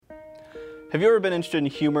Have you ever been interested in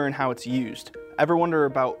humor and how it's used? Ever wonder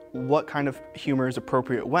about what kind of humor is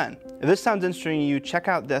appropriate when? If this sounds interesting to you, check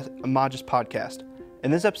out the Magis podcast.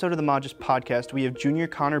 In this episode of the Magis podcast, we have junior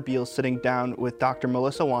Connor Beals sitting down with Dr.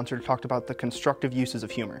 Melissa Wanzer to talk about the constructive uses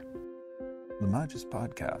of humor. The Magis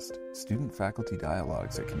podcast, Student-Faculty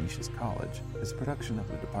Dialogues at Canisius College, is a production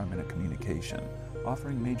of the Department of Communication,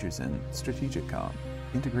 offering majors in Strategic Comm,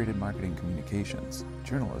 Integrated Marketing Communications,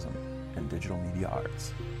 Journalism, and Digital Media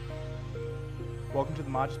Arts. Welcome to the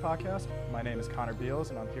Magis podcast. My name is Connor Beals,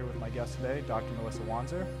 and I'm here with my guest today, Dr. Melissa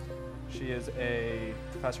Wanzer. She is a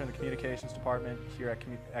professor in the communications department here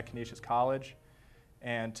at Canisius College.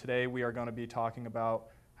 And today we are going to be talking about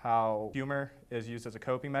how humor is used as a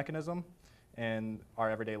coping mechanism in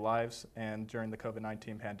our everyday lives and during the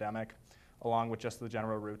COVID-19 pandemic, along with just the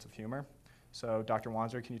general roots of humor. So Dr.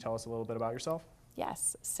 Wanzer, can you tell us a little bit about yourself?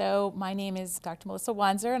 Yes. So my name is Dr. Melissa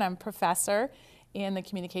Wanzer, and I'm a professor in the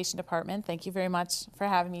communication department. Thank you very much for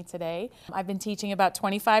having me today. I've been teaching about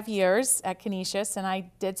 25 years at Canisius, and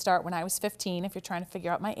I did start when I was 15, if you're trying to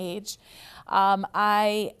figure out my age.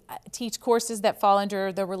 I teach courses that fall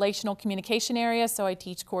under the relational communication area, so I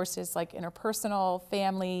teach courses like interpersonal,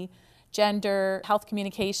 family, gender, health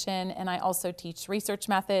communication, and I also teach research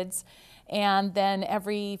methods. And then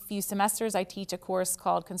every few semesters I teach a course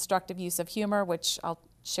called Constructive Use of Humor, which I'll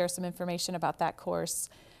share some information about that course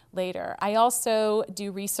later. I also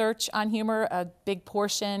do research on humor. A big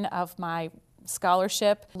portion of my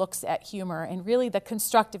scholarship looks at humor and really the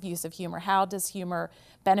constructive use of humor. How does humor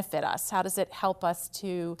benefit us? How does it help us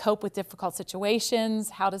to cope with difficult situations?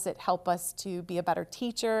 How does it help us to be a better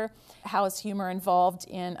teacher? How is humor involved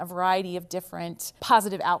in a variety of different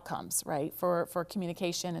positive outcomes, right, for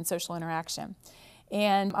communication and social interaction?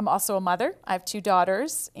 And I'm also a mother. I have two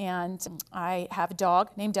daughters, and I have a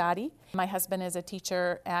dog named Dottie. My husband is a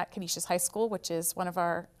teacher at Canisius High School, which is one of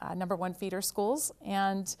our number one feeder schools.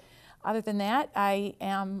 And other than that, I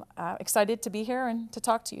am excited to be here and to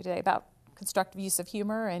talk to you today about constructive use of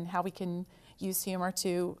humor and how we can use humor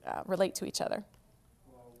to relate to each other.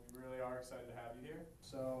 Well, we really are excited to have you here.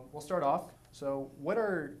 So we'll start off. So what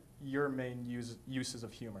are your main uses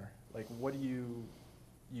of humor? Like, what do you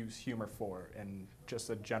use humor for, and just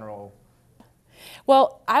a general?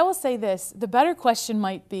 Well, I will say this. The better question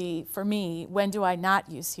might be, for me, when do I not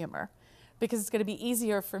use humor? Because it's going to be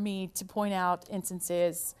easier for me to point out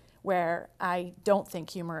instances where I don't think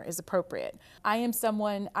humor is appropriate. I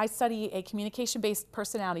study a communication-based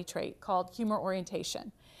personality trait called humor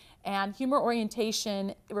orientation. And humor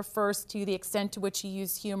orientation refers to the extent to which you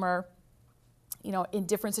use humor, in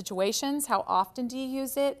different situations. How often do you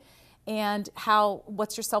use it? And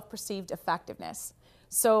what's your self-perceived effectiveness?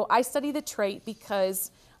 So I study the trait because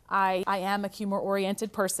I am a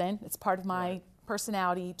humor-oriented person. It's part of my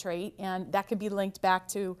personality trait, and that can be linked back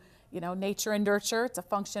to nature and nurture. It's a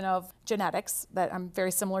function of genetics, that I'm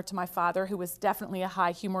very similar to my father, who was definitely a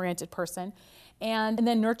high humor-oriented person. And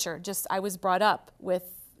then nurture, I was brought up with,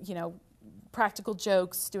 practical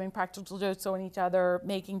jokes, doing practical jokes on each other,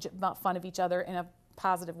 making fun of each other in a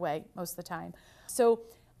positive way most of the time. So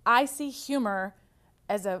I see humor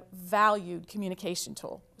as a valued communication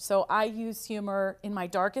tool. So I use humor in my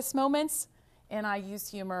darkest moments, and I use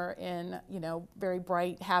humor in, very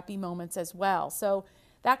bright, happy moments as well. So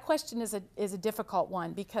that question is a difficult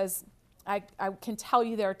one, because I can tell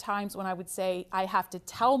you there are times when I would say I have to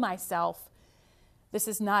tell myself this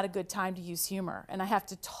is not a good time to use humor, and I have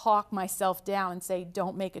to talk myself down and say,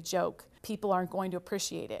 don't make a joke. People aren't going to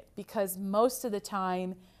appreciate it, because most of the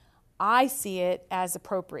time I see it as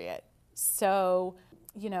appropriate. So,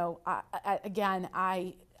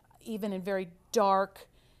 I even in very dark,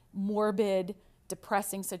 morbid,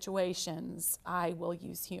 depressing situations, I will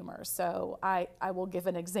use humor. So I will give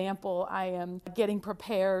an example. I am getting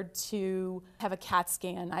prepared to have a CAT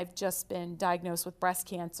scan. I've just been diagnosed with breast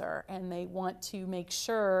cancer, and they want to make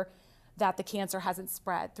sure that the cancer hasn't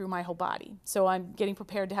spread through my whole body. So I'm getting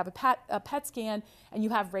prepared to have a PET scan, and you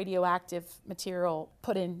have radioactive material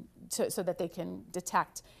put in so that they can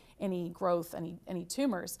detect any growth, any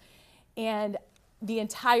tumors. And the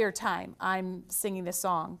entire time I'm singing this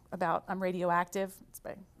song about I'm radioactive. It's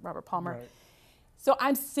by Robert Palmer. Right. So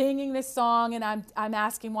I'm singing this song, and I'm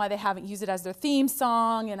asking why they haven't used it as their theme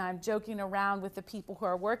song, and I'm joking around with the people who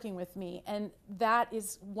are working with me. And that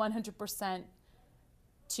is 100%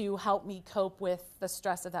 to help me cope with the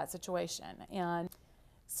stress of that situation. And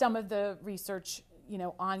some of the research,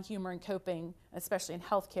 on humor and coping, especially in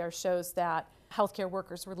healthcare, shows that healthcare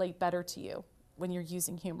workers relate better to you when you're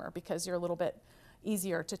using humor, because you're a little bit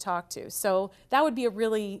easier to talk to. So that would be a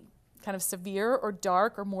really kind of severe or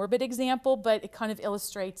dark or morbid example, but it kind of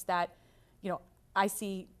illustrates that, I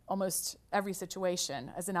see almost every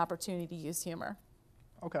situation as an opportunity to use humor.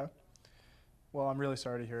 Okay. Well, I'm really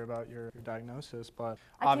sorry to hear about your diagnosis, but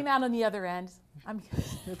I came out on the other end.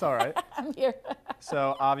 it's all right. I'm here.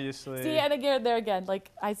 So obviously, See, and again, there again,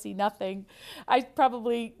 like I see nothing. I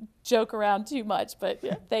probably joke around too much, but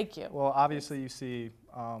yeah, thank you. well, obviously you see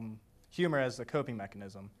humor as a coping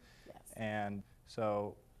mechanism, Yes. and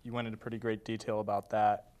so you went into pretty great detail about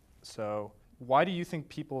that. So why do you think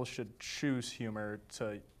people should choose humor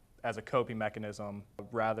as a coping mechanism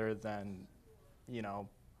rather than,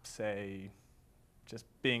 say, just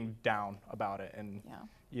being down about it and,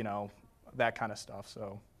 that kind of stuff?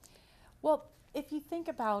 So, Well, if you think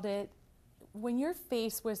about it, when you're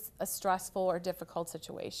faced with a stressful or difficult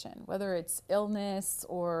situation, whether it's illness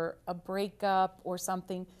or a breakup or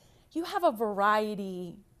something, you have a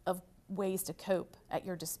variety of ways to cope at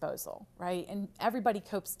your disposal, right? And everybody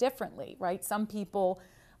copes differently, right? Some people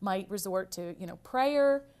might resort to,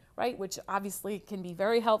 prayer, right, which obviously can be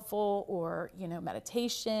very helpful, or,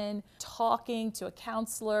 meditation, talking to a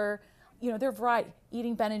counselor. There are variety.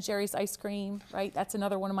 Eating Ben & Jerry's ice cream, right? That's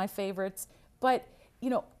another one of my favorites. But,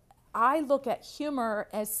 I look at humor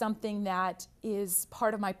as something that is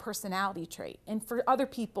part of my personality trait. And for other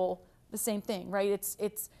people, the same thing, right?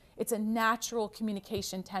 It's a natural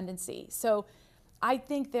communication tendency. So I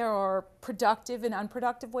think there are productive and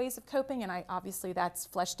unproductive ways of coping, and obviously that's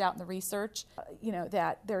fleshed out in the research,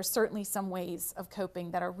 that there are certainly some ways of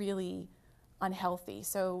coping that are really unhealthy.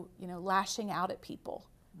 So, lashing out at people,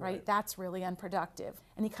 right? That's really unproductive.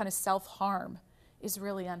 Any kind of self-harm is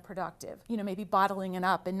really unproductive. Maybe bottling it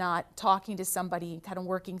up and not talking to somebody and kind of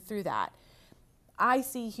working through that. I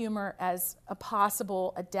see humor as a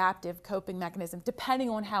possible adaptive coping mechanism,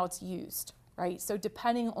 depending on how it's used, right? So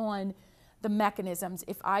depending on the mechanisms,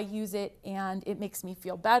 if I use it and it makes me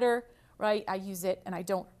feel better, right? I use it and I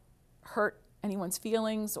don't hurt anyone's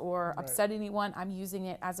feelings or upset anyone. I'm using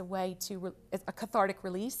it as a way it's a cathartic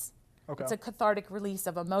release. Okay. It's a cathartic release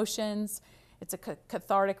of emotions. It's a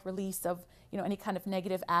cathartic release of, any kind of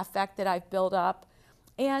negative affect that I've built up.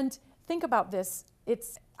 And think about this.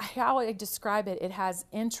 It's how I describe it. It has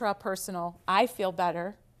intrapersonal, I feel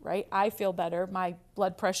better, right? I feel better. My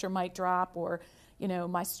blood pressure might drop, or,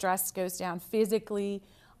 my stress goes down physically.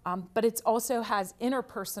 But it also has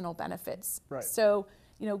interpersonal benefits. Right. So,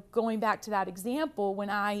 going back to that example, when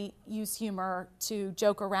I use humor to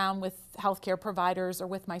joke around with healthcare providers or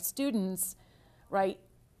with my students, right,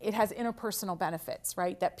 it has interpersonal benefits,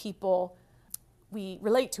 right, that we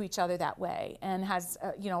relate to each other that way, and has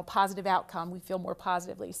a positive outcome. We feel more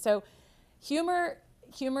positively. So humor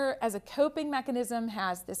as a coping mechanism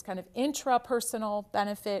has this kind of intrapersonal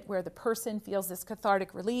benefit where the person feels this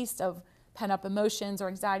cathartic release of pent-up emotions or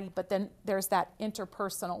anxiety, but then there's that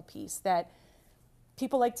interpersonal piece that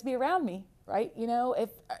people like to be around me, right?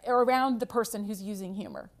 Or around the person who's using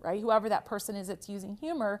humor, right? Whoever that person is that's using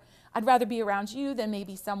humor, I'd rather be around you than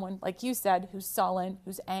maybe someone, like you said, who's sullen,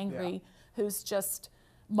 who's angry, who's just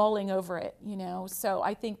mulling over it, So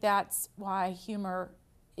I think that's why humor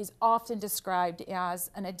is often described as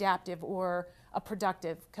an adaptive or a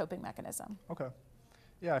productive coping mechanism. Okay.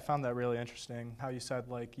 Yeah, I found that really interesting. How you said,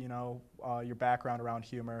 your background around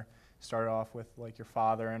humor started off with, your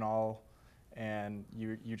father and all, and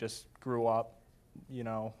you just grew up,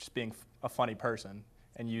 just being a funny person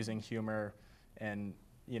and using humor and,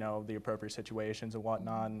 the appropriate situations and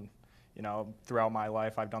whatnot. And, throughout my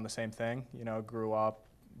life, I've done the same thing. Grew up,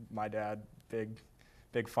 my dad, big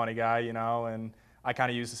funny guy, and I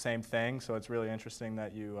kind of use the same thing. So it's really interesting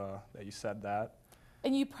that you said that.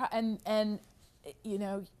 And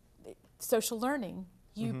social learning.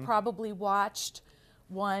 You probably watched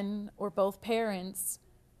one or both parents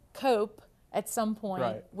cope at some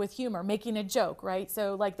point with humor, making a joke, right?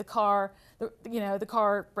 So like the car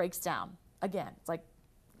breaks down again. It's like,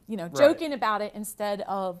 joking about it instead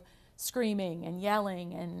of screaming and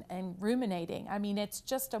yelling and ruminating. I mean, it's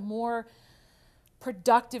just a more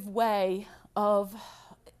productive way of,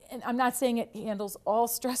 and I'm not saying it handles all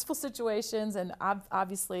stressful situations, and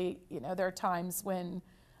obviously, there are times when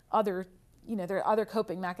there are other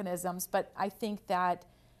coping mechanisms, but I think that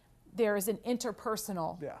there is an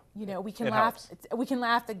interpersonal, we can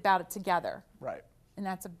laugh about it together. Right. And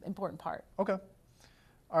that's an important part. Okay.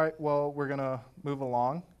 All right, well, we're gonna move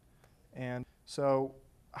along. And so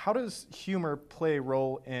how does humor play a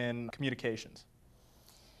role in communications?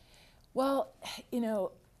 Well,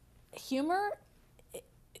 humor,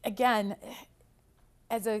 again,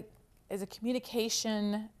 as a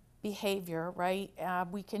communication behavior, right?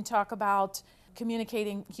 We can talk about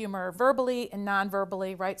communicating humor verbally and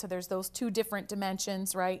non-verbally, right? So there's those two different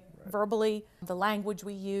dimensions, right? Verbally, the language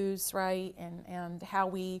we use, right? And how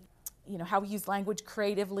we use language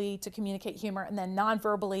creatively to communicate humor, and then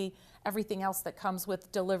non-verbally, everything else that comes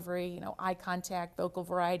with delivery, eye contact, vocal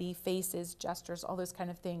variety, faces, gestures, all those kind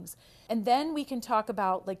of things. And then we can talk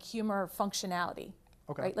about like humor functionality,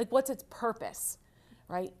 right? Like what's its purpose,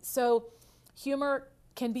 right? So humor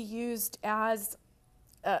can be used as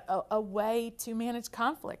a way to manage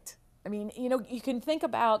conflict. I mean, you can think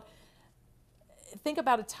about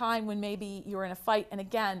a time when maybe you're in a fight, and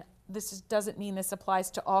again, doesn't mean this applies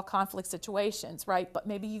to all conflict situations, right? But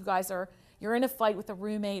maybe you're in a fight with a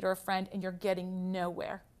roommate or a friend and you're getting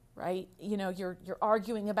nowhere, right? You're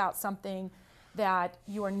arguing about something that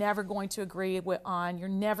you are never going to agree on. You're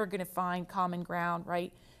never going to find common ground,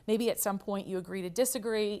 right? Maybe at some point you agree to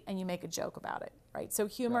disagree and you make a joke about it, right? So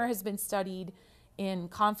humor has been studied in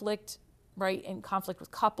conflict, right? In conflict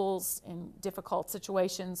with couples, in difficult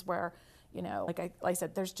situations where, like I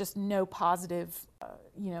said, there's just no positive,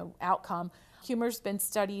 outcome. Humor's been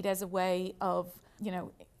studied as a way of,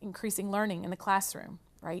 increasing learning in the classroom,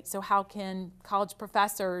 right? So how can college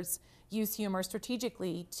professors use humor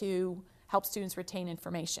strategically to help students retain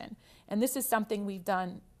information? And this is something we've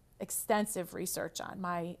done extensive research on,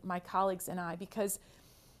 my colleagues and I, because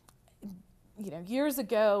years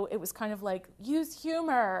ago it was kind of like, use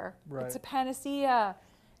humor, it's a panacea,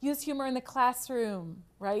 use humor in the classroom,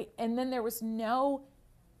 right? And then there was no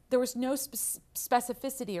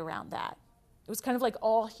specificity around that. It was kind of like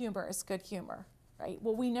all humor is good humor, right?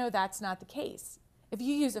 Well, we know that's not the case. If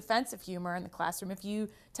you use offensive humor in the classroom, if you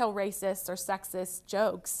tell racist or sexist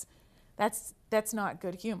jokes, that's not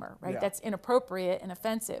good humor, right? That's inappropriate and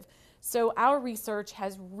offensive. So our research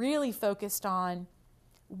has really focused on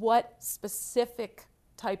what specific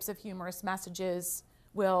types of humorous messages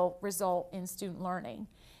will result in student learning.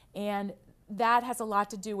 And that has a lot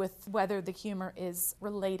to do with whether the humor is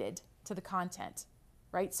related to the content,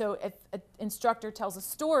 right? So if an instructor tells a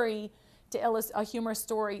story, a humorous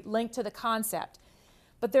story linked to the concept,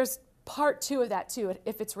 but there's part two of that too.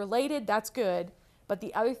 If it's related, that's good. But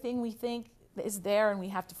the other thing we think is there, and we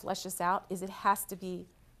have to flesh this out, is it has to be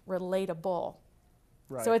relatable.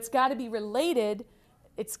 Right. So it's got to be related.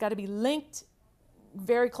 It's got to be linked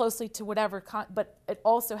very closely to whatever, but it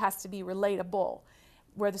also has to be relatable,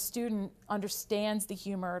 where the student understands the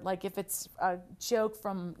humor. Like if it's a joke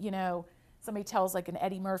from, somebody tells like an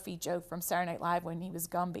Eddie Murphy joke from Saturday Night Live when he was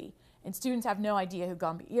Gumby, and students have no idea who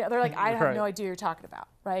Gumby, they're like, I have no idea what you're talking about,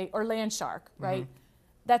 right? Or Land Shark, right? Mm-hmm.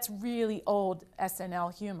 That's really old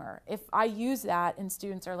SNL humor. If I use that and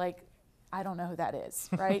students are like, I don't know who that is,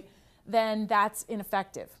 right? Then that's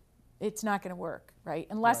ineffective. It's not going to work, right?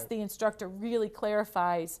 Unless the instructor really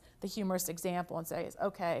clarifies the humorous example and says,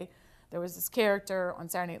 okay, there was this character on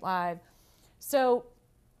Saturday Night Live. So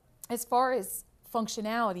as far as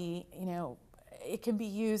functionality, it can be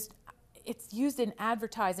used, it's used in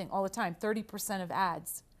advertising all the time, 30% of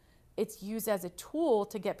ads. It's used as a tool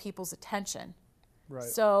to get people's attention. Right.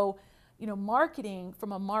 So, marketing,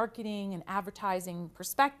 from a marketing and advertising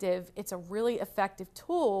perspective, it's a really effective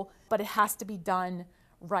tool, but it has to be done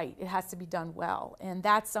right. It has to be done well. And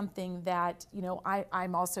that's something that,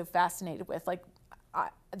 I'm also fascinated with. Like,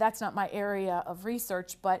 that's not my area of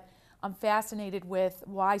research, but I'm fascinated with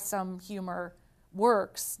why some humor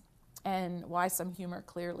works and why some humor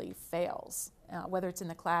clearly fails, whether it's in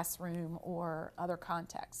the classroom or other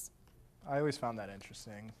contexts. I always found that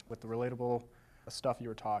interesting with the relatable stuff you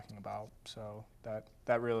were talking about, so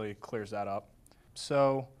that really clears that up.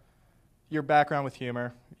 So your background with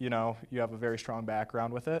humor, you have a very strong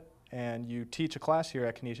background with it, and you teach a class here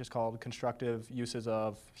at Canisius called Constructive Uses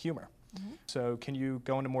of Humor. Mm-hmm. So can you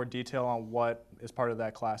go into more detail on what is part of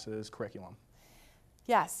that class's curriculum?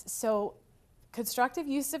 Yes, so constructive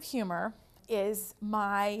use of humor is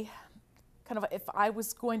my if I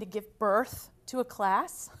was going to give birth to a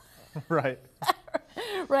class, right.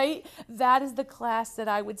 Right? That is the class that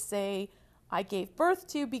I would say I gave birth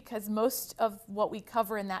to, because most of what we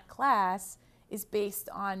cover in that class is based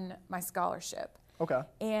on my scholarship. Okay.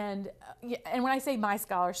 And when I say my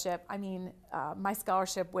scholarship, I mean my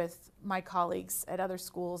scholarship with my colleagues at other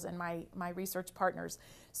schools and my research partners.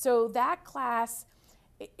 So that class,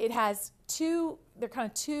 it has two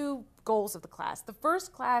goals of the class. The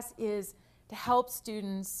first class is to help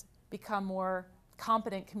students become more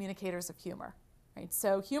competent communicators of humor. Right?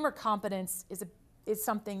 So humor competence is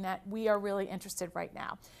something that we are really interested right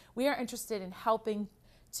now. We are interested in helping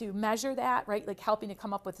to measure that, right? Like helping to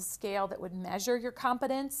come up with a scale that would measure your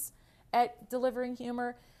competence at delivering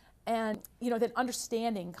humor. And, then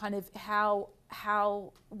understanding kind of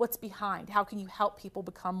what's behind, how can you help people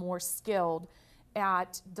become more skilled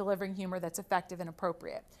at delivering humor that's effective and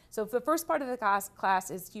appropriate. So the first part of the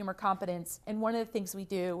class is humor competence, and one of the things we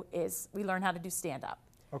do is we learn how to do stand-up.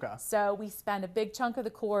 Okay. So we spend a big chunk of the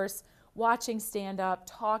course watching stand-up,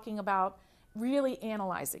 talking about really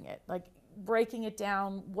analyzing it, like breaking it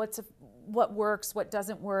down, what works, what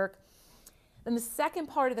doesn't work. Then the second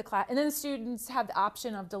part of the class, and then the students have the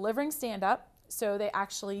option of delivering stand-up, so they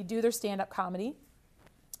actually do their stand-up comedy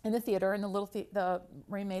in the theater, in the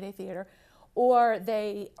Rain Mayday Theater, or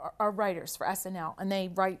they are writers for SNL, and they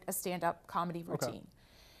write a stand-up comedy routine. Okay.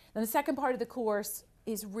 Then the second part of the course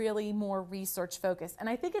is really more research-focused, and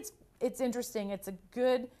I think it's interesting. It's a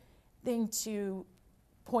good thing to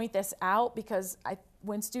point this out, because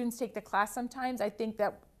when students take the class sometimes, I think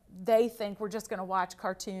that they think we're just going to watch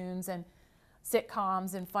cartoons and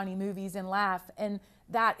sitcoms and funny movies and laugh, and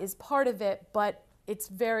that is part of it, but it's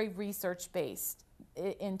very research-based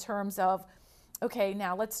in terms of, okay,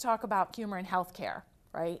 now let's talk about humor in healthcare,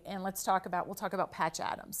 right? And we'll talk about Patch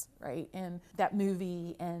Adams, right? And that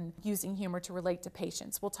movie, and using humor to relate to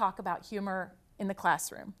patients. We'll talk about humor in the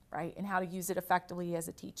classroom, right? And how to use it effectively as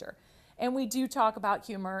a teacher. And we do talk about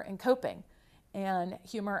humor and coping, and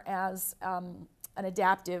humor as an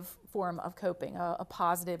adaptive form of coping, a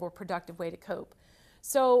positive or productive way to cope.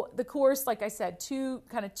 So the course, like I said, two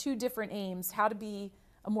different aims: how to be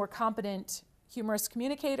a more competent humorous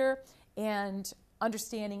communicator, and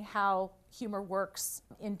understanding how humor works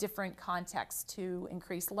in different contexts to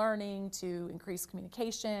increase learning, to increase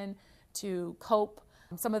communication, to cope,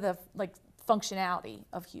 some of the functionality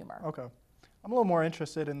of humor. Okay. I'm a little more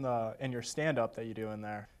interested in your stand-up that you do in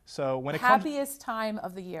there. So when it Happiest time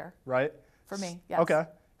of the year. Right? For me, yes. Okay.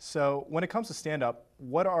 So when it comes to stand-up,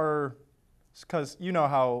 because you know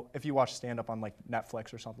how if you watch stand-up on like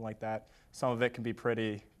Netflix or something like that, some of it can be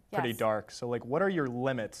pretty Yes. dark. So what are your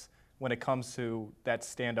limits when it comes to that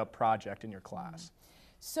stand-up project in your class?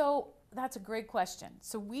 So that's a great question.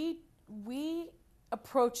 So we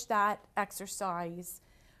approach that exercise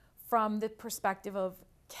from the perspective of,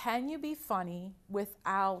 can you be funny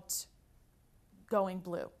without going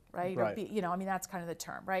blue, right? Right. Or that's kind of the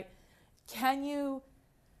term, right? Can you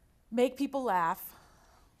make people laugh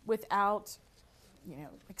without,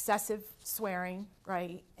 excessive swearing,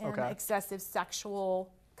 right? And Okay. excessive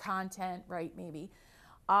sexual content, right, maybe.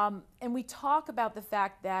 And we talk about the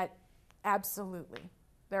fact that absolutely,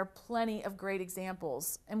 there are plenty of great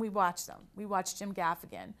examples, and we watch them. We watch Jim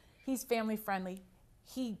Gaffigan. He's family friendly.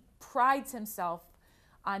 He prides himself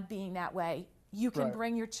on being that way. You can Right.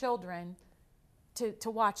 bring your children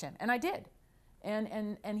to watch him, and I did.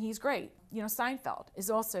 And he's great. Seinfeld is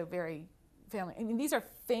also very family. I mean, these are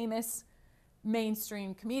famous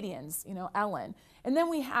mainstream comedians, Ellen. And then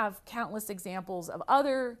we have countless examples of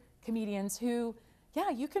other comedians who,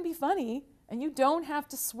 you can be funny and you don't have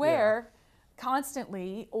to swear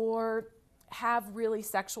constantly or have really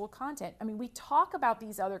sexual content. I mean, we talk about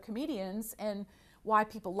these other comedians and why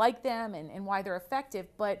people like them and why they're effective,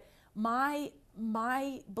 but my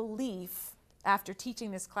belief after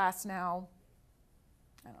teaching this class now,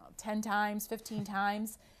 10 times, 15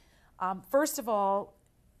 times, first of all,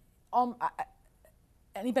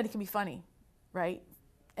 anybody can be funny, right?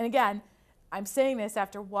 And again, I'm saying this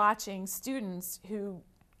after watching students who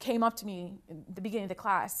came up to me at the beginning of the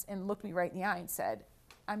class and looked me right in the eye and said,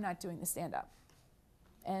 I'm not doing the stand-up.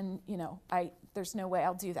 And, there's no way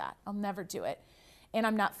I'll do that. I'll never do it. And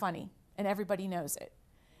I'm not funny, and everybody knows it.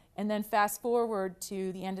 And then fast forward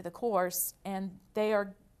to the end of the course, and they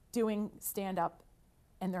are doing stand-up,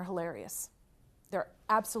 and they're hilarious. They're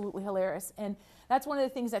absolutely hilarious. And that's one of the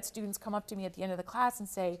things that students come up to me at the end of the class and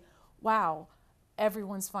say, wow,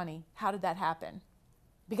 everyone's funny. How did that happen?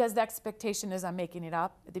 Because the expectation is I'm making it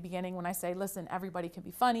up at the beginning when I say, listen, everybody can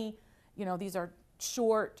be funny. These are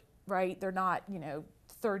short, right? They're not,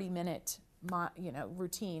 30-minute,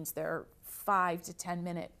 routines. They're 5 to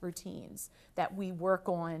 10-minute routines that we work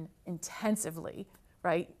on intensively,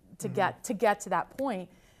 right? To get to that point.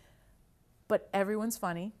 But everyone's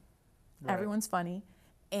funny. Right. Everyone's funny.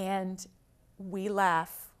 And we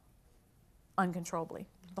laugh uncontrollably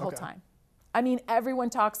the whole time. I mean, everyone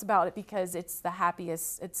talks about it because it's the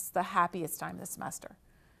happiest time of the semester.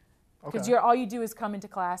 Because all you do is come into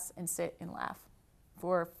class and sit and laugh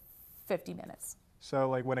for 50 minutes. So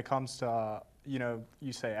when it comes to,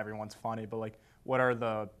 you say everyone's funny, but what are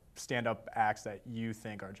the stand-up acts that you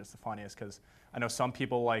think are just the funniest? Because I know some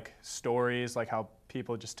people like stories, like how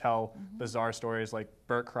people just tell bizarre stories. Like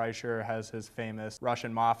Bert Kreischer has his famous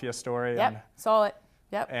Russian mafia story. Yep, saw it.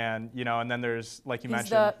 Yep. And, and then there's, like you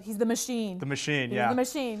He's mentioned. He's the machine. The machine, He's yeah. the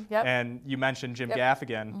machine, yep. And you mentioned Jim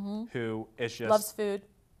Gaffigan, who is just. Loves food.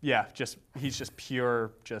 Yeah, he's just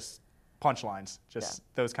pure, just punchlines,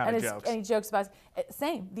 those kind of jokes. And he jokes about it.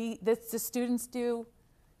 Same. The students do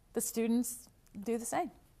the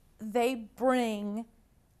same. They bring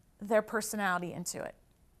their personality into it.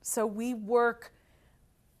 So we work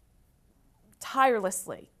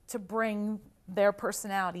tirelessly to bring their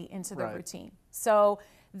personality into the routine. So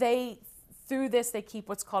through this, they keep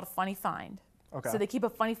what's called a funny find. Okay. So they keep a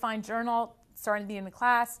funny find journal starting at the end of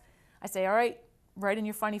class. I say, all right, write in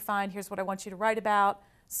your funny find. Here's what I want you to write about.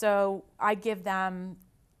 So I give them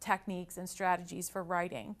techniques and strategies for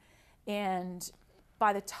writing. And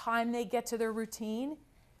by the time they get to their routine,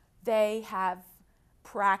 they have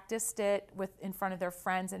practiced it in front of their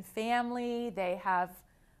friends and family. They have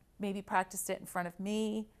maybe practiced it in front of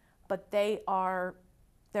me, but they're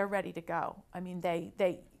ready to go. I mean, they're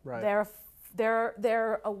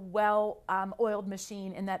a well-oiled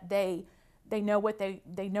machine in that they know what they're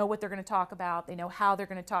going to talk about. They know how they're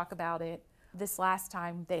going to talk about it. This last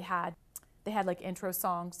time they had like intro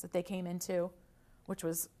songs that they came into, which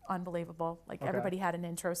was unbelievable. Like everybody had an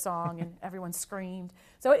intro song and everyone screamed.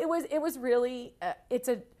 So it was really it's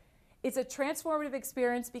a transformative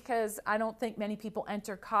experience, because I don't think many people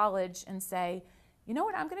enter college and say, you know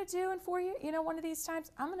what I'm going to do in 4 years? One of these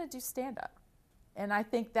times I'm going to do stand-up. And I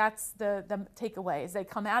think that's the takeaway, is they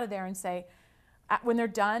come out of there and say, when they're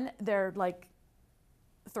done, they're like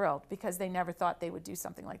thrilled, because they never thought they would do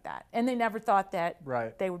something like that. And they never thought that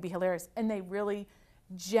they would be hilarious. And they really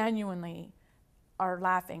genuinely are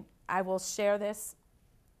laughing. I will share this.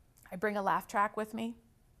 I bring a laugh track with me.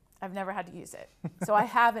 I've never had to use it. So I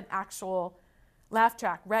have an actual laugh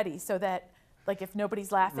track ready, so that, like, if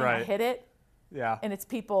nobody's laughing, I hit it. Yeah. And it's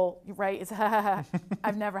people, it's ha ha ha.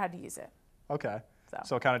 I've never had to use it. Okay.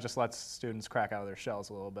 So it kind of just lets students crack out of their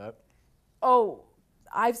shells a little bit. Oh,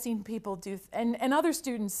 I've seen people do, and other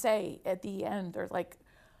students say at the end, they're like,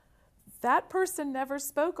 that person never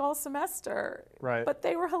spoke all semester, but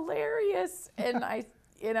they were hilarious. And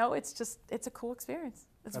it's a cool experience.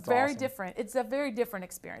 It's very different. It's a very different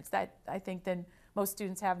experience, that I think, than most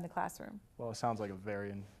students have in the classroom. Well, it sounds like a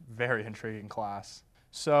very, very intriguing class.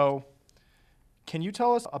 So can you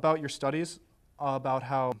tell us about your studies, about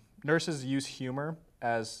how nurses use humor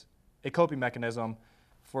as a coping mechanism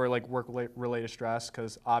for like work-related stress?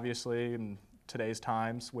 Because obviously in today's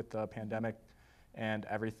times with the pandemic and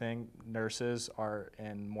everything, nurses are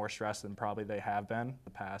in more stress than probably they have been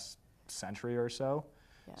the past century or so.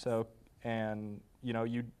 Yes. So, and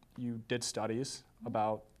you did studies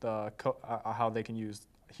about how they can use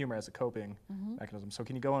humor as a coping mechanism. So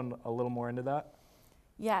can you go in a little more into that?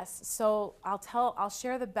 Yes. So I'll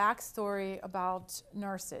share the backstory about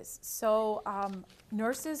nurses. So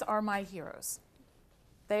nurses are my heroes.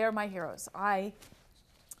 They are my heroes. My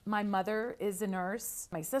mother is a nurse.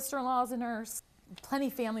 My sister-in-law is a nurse. Plenty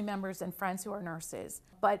of family members and friends who are nurses.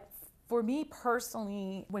 But for me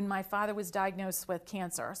personally, when my father was diagnosed with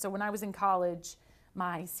cancer, so when I was in college,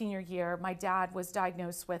 my senior year, my dad was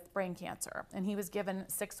diagnosed with brain cancer, and he was given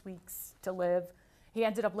 6 weeks to live. He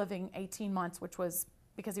ended up living 18 months, which was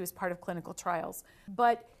because he was part of clinical trials.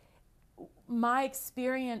 But my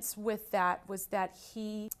experience with that was that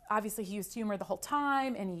he used humor the whole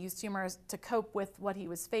time, and he used humor to cope with what he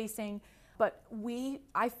was facing. But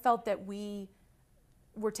I felt that we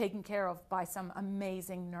were taken care of by some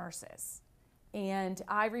amazing nurses. And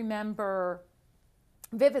I remember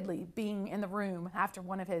vividly being in the room after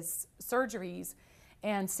one of his surgeries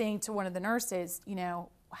and saying to one of the nurses,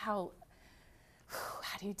 how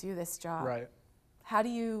do you do this job? Right. How do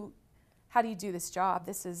you do this job?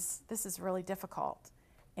 This is really difficult.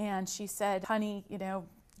 And she said, honey, you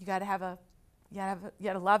gotta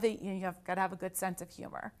love it. You've gotta have a good sense of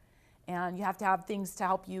humor, and you have to have things to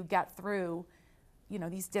help you get through,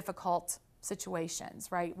 these difficult situations,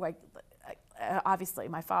 right? Like, obviously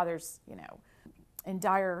my father's, in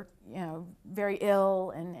dire, very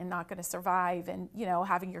ill and not going to survive, and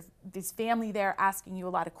having this family there asking you a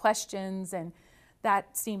lot of questions, and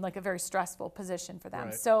that seemed like a very stressful position for them.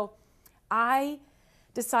 Right. So I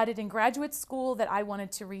decided in graduate school that I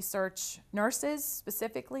wanted to research nurses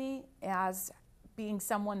specifically, as being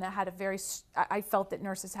someone that had I felt that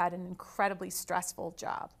nurses had an incredibly stressful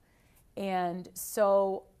job. And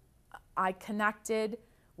so I connected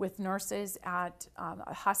with nurses at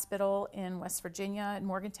a hospital in West Virginia, in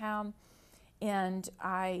Morgantown, and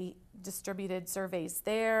I distributed surveys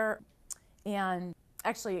there. And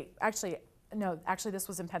actually, this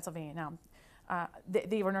was in Pennsylvania now.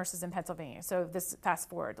 They were nurses in Pennsylvania, so this fast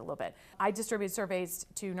forward a little bit. I distributed surveys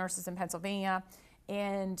to nurses in Pennsylvania,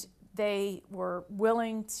 And they were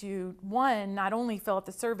willing to, one, not only fill out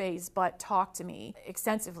the surveys, but talk to me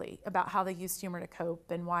extensively about how they used humor to cope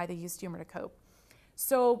and why they used humor to cope.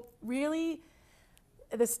 So really,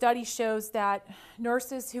 the study shows that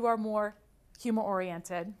nurses who are more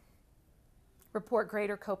humor-oriented report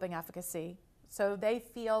greater coping efficacy. So they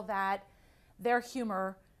feel that their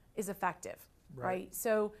humor is effective, right?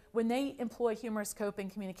 So when they employ humorous coping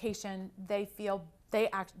communication, they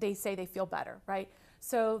say they feel better, right?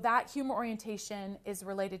 So that humor orientation is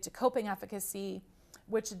related to coping efficacy,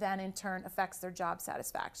 which then in turn affects their job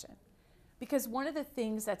satisfaction. Because one of the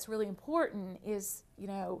things that's really important is, you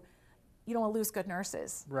don't want to lose good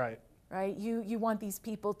nurses. Right. Right? You want these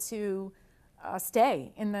people to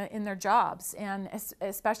stay in their jobs, and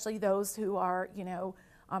especially those who are,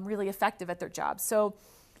 really effective at their jobs. So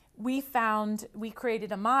we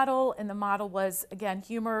created a model, and the model was, again,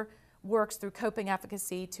 humor works through coping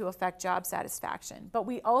efficacy to affect job satisfaction. But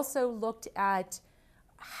we also looked at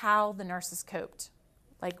how the nurses coped.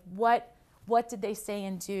 Like what did they say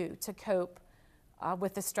and do to cope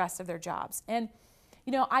with the stress of their jobs? And,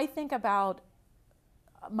 I think about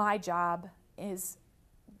my job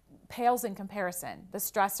pales in comparison. The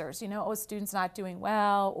stressors, a student's not doing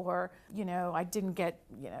well, or, I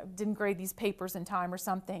didn't grade these papers in time or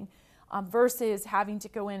something, versus having to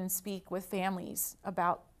go in and speak with families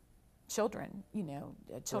about children,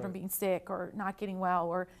 children being sick or not getting well,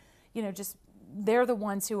 or, just they're the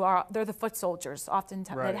ones they're the foot soldiers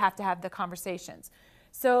oftentimes that have to have the conversations.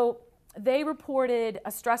 So they reported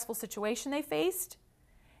a stressful situation they faced,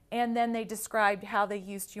 and then they described how they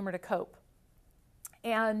used humor to cope.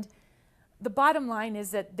 And the bottom line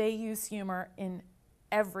is that they use humor in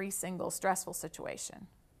every single stressful situation,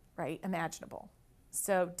 right, imaginable.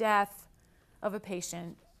 So death of a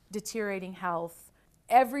patient, deteriorating health,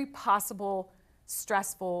 every possible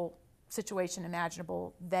stressful situation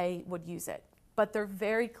imaginable, they would use it. But they're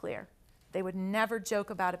very clear. They would never joke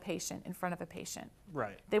about a patient in front of a patient.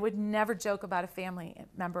 Right. They would never joke about a family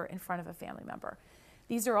member in front of a family member.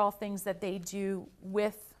 These are all things that they do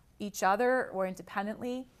with each other or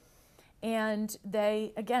independently. And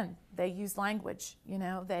they use language.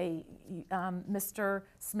 Mr.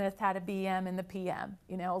 Smith had a BM in the PM.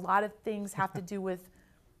 A lot of things have to do with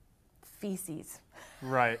feces.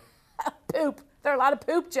 Right. Poop. There are a lot of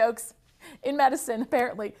poop jokes in medicine,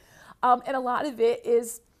 apparently. And a lot of it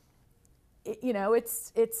is,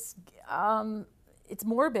 it's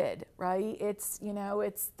morbid, right? It's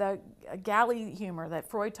the galley humor that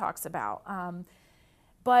Freud talks about.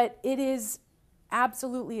 But it is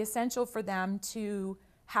absolutely essential for them to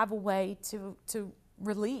have a way to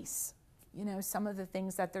release, some of the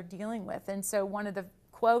things that they're dealing with. And so one of the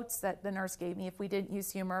quotes that the nurse gave me, if we didn't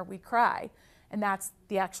use humor, we'd cry. And that's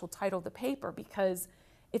the actual title of the paper, because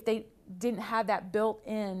if they didn't have that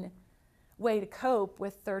built-in way to cope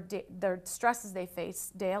with their stresses they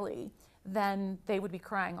face daily, then they would be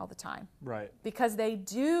crying all the time. Right. Because they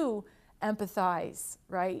do empathize,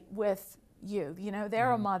 right, with you.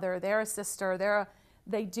 They're a mother, they're a sister,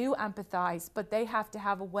 they do empathize, but they have to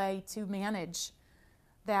have a way to manage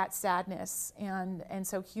that sadness, and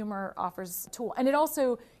so humor offers a tool. And it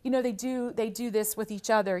also, they do this with each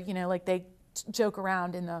other, like they joke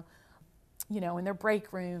around in the, in their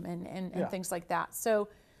break room and things like that. So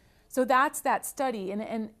that's that study.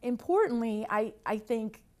 And importantly, I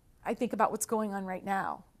think about what's going on right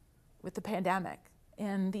now with the pandemic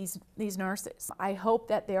and these nurses. I hope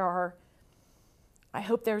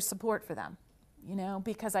there's support for them,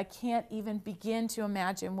 because I can't even begin to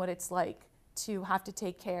imagine what it's like to have to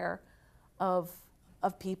take care of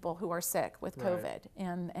people who are sick with COVID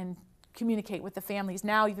and communicate with the families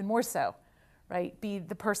now even more so, right? Be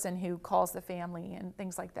the person who calls the family and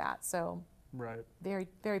things like that. So very,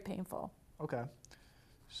 very painful. Okay.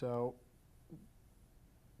 So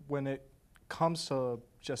when it comes to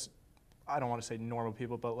just, I don't want to say normal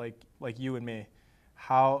people, but like you and me,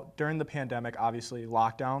 how during the pandemic, obviously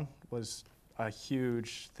lockdown was a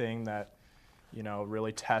huge thing that,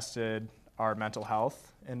 really tested our mental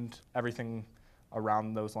health and everything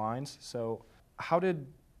around those lines. So how did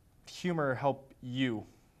humor help you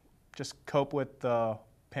just cope with the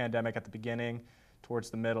pandemic at the beginning, towards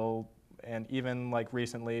the middle, and even like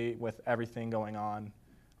recently with everything going on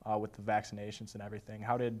with the vaccinations and everything?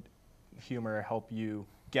 How did humor help you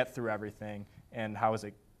get through everything, and how is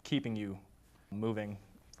it keeping you moving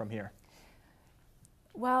from here?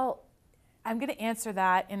 Well, I'm going to answer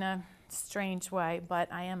that in a strange way,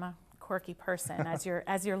 but I am a quirky person, as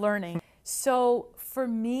you're learning. So for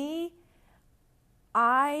me,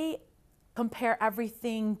 I compare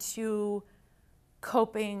everything to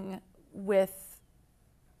coping with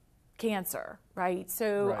cancer, right?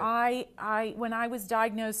 So Right. I when I was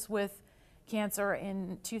diagnosed with cancer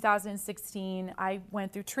in 2016, I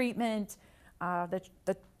went through treatment.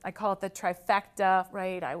 I call it the trifecta,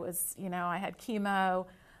 right? I was, I had chemo.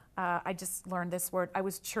 I just learned this word. I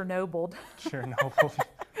was Chernobyl, Chernobyl.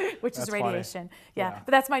 which is That's radiation. funny. Yeah,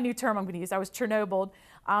 but that's my new term I'm going to use. I was Chernobyl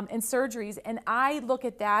in surgeries, and I look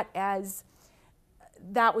at that as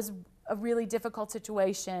that was a really difficult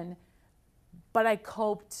situation, but I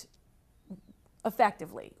coped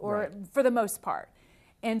effectively, or for the most part.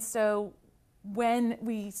 And so when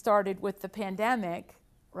we started with the pandemic,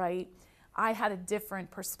 right, I had a different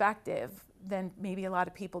perspective than maybe a lot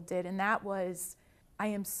of people did, and that was, I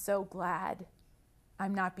am so glad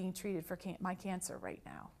I'm not being treated for my cancer right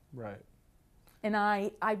now. Right. And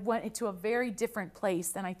I went into a very different place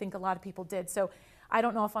than I think a lot of people did. So I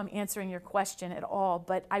don't know if I'm answering your question at all,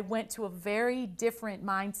 but I went to a very different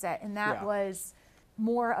mindset, and that was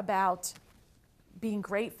more about being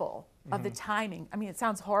grateful of the timing. I mean, it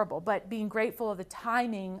sounds horrible, but being grateful of the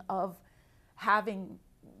timing of having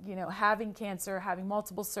cancer, having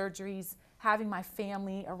multiple surgeries, having my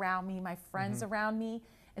family around me, my friends around me.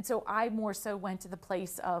 And so I more so went to the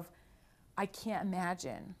place of, I can't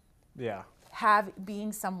imagine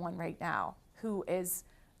being someone right now who is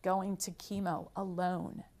going to chemo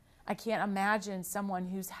alone. I can't imagine someone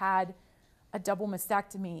who's had a double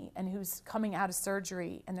mastectomy and who's coming out of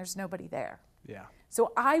surgery and there's nobody there. Yeah.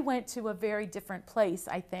 So I went to a very different place,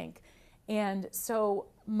 I think. And so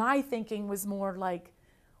my thinking was more like,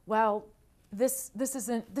 well, this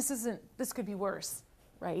could be worse,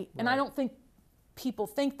 right? And I don't think people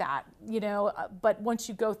think that, but once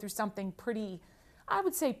you go through something pretty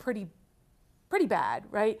bad,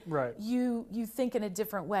 right? Right. You think in a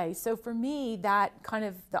different way. So for me, that kind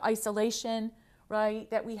of the isolation, right,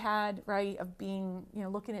 that we had, right, of being,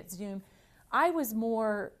 looking at Zoom, I was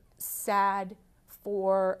more sad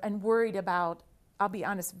and worried about, I'll be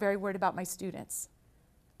honest, very worried about my students,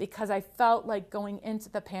 because I felt like going into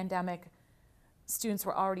the pandemic, students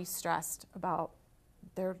were already stressed about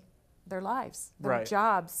their lives, their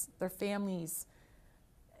jobs, their families,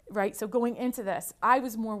 right? So going into this, I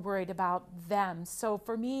was more worried about them. So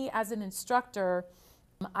for me as an instructor,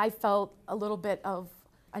 I felt a little bit of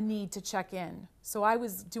a need to check in. So I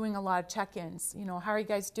was doing a lot of check-ins. How are you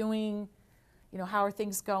guys doing? How are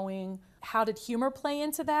things going? How did humor play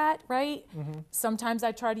into that, right? Sometimes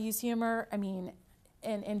I try to use humor,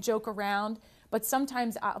 and joke around. But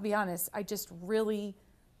sometimes, I'll be honest, I just really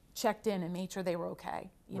checked in and made sure they were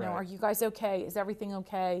okay. Are you guys okay? Is everything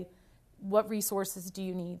okay? What resources do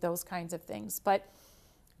you need? Those kinds of things. But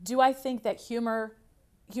do I think that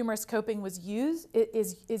humorous coping is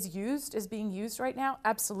being used right now?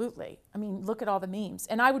 Absolutely. Look at all the memes.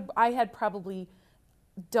 And I had probably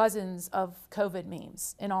dozens of COVID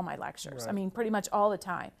memes in all my lectures. Right. Pretty much all the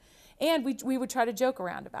time. And we would try to joke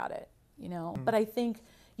around about it, But I think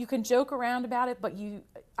you can joke around about it, but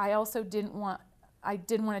I also didn't want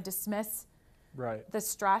to dismiss the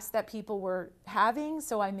stress that people were having.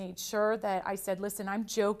 So I made sure that I said, listen, I'm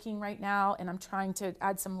joking right now and I'm trying to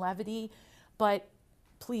add some levity, but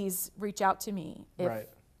please reach out to me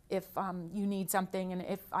if you need something and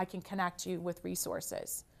if I can connect you with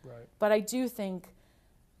resources. Right. But I do think,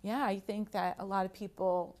 I think that a lot of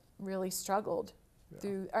people really struggled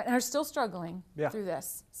through, and are still struggling through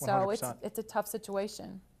this. So 100%. it's a tough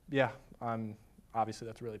situation. Yeah, obviously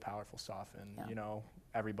that's really powerful stuff, and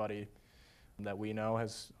everybody that we know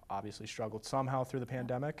has obviously struggled somehow through the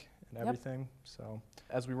pandemic and everything. So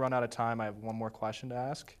as we run out of time, I have one more question to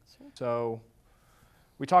ask. Sure. So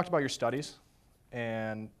we talked about your studies,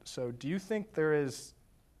 and so do you think there is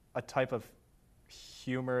a type of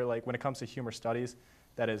humor, like when it comes to humor studies,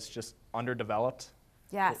 that is just underdeveloped?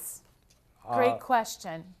 Yes. Great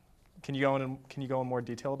question. Can you go in more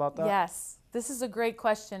detail about that? Yes. This is a great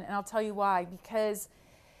question, and I'll tell you why. Because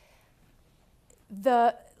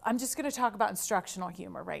I'm just going to talk about instructional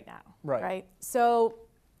humor right now. Right. So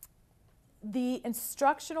the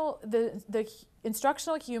instructional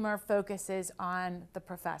humor focuses on the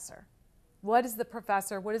professor. What is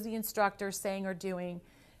the instructor saying or doing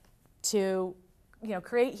to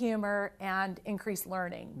create humor and increase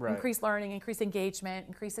learning, increase engagement,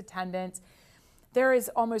 increase attendance. There is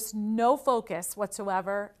almost no focus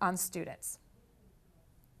whatsoever on students.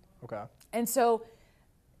 Okay. And so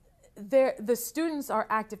the students are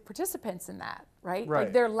active participants in that, right?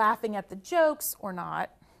 Like they're laughing at the jokes or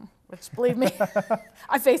not, which believe me,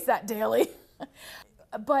 I face that daily.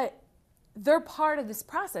 But they're part of this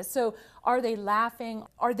process. So are they laughing?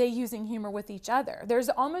 Are they using humor with each other? There's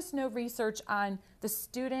almost no research on the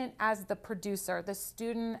student as the producer, the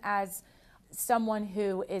student as someone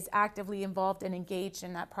who is actively involved and engaged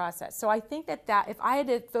in that process. So I think that if I had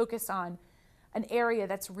to focus on an area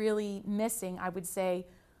that's really missing, I would say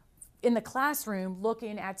in the classroom,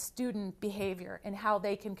 looking at student behavior and how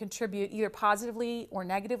they can contribute either positively or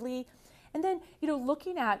negatively. And then,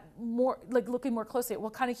 looking more closely at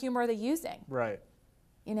what kind of humor are they using? Right.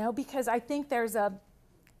 Because I think there's a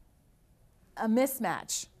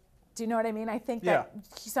mismatch. Do you know what I mean? I think that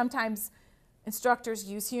sometimes instructors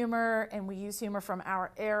use humor and we use humor from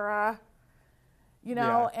our era,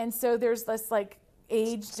 and so there's this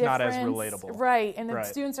age difference. Not as relatable. Right. And then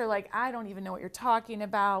students are like, I don't even know what you're talking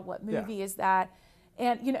about. What movie is that?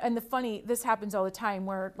 And, and this happens all the time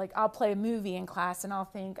where I'll play a movie in class and I'll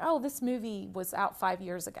think, oh, this movie was out 5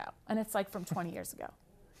 years ago. And it's from 20 years ago,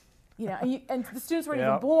 and the students weren't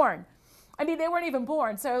even born. I mean, they weren't even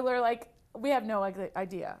born. So they're like, we have no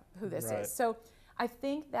idea who this is. So I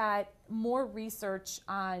think that more research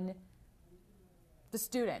on the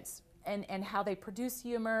students and how they produce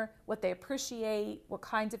humor, what they appreciate, what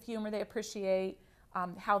kinds of humor they appreciate,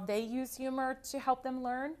 how they use humor to help them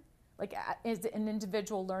learn, is an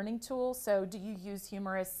individual learning tool. So do you use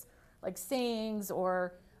humorous sayings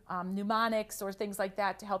or mnemonics or things like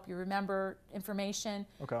that to help you remember information?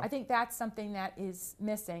 Okay. I think that's something that is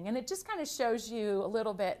missing. And it just kind of shows you a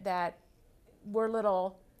little bit that we're a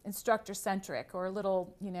little instructor-centric or a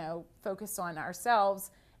little, focused on ourselves,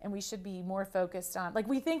 and we should be more focused on,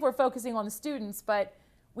 we think we're focusing on the students, but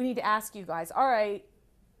we need to ask you guys, all right,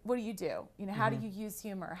 what do you do? How do you use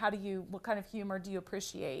humor? What kind of humor do you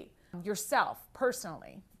appreciate yourself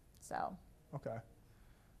personally? So. Okay.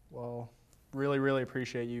 Well, really, really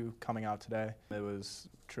appreciate you coming out today. It was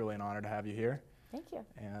truly an honor to have you here. Thank you.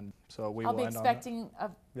 And so I'll be expecting a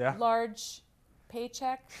large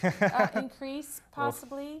paycheck increase,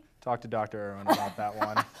 possibly. We'll talk to Dr. Irwin about that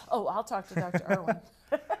one. Oh, I'll talk to Dr. Irwin.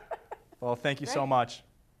 Well, thank you so much.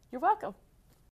 You're welcome.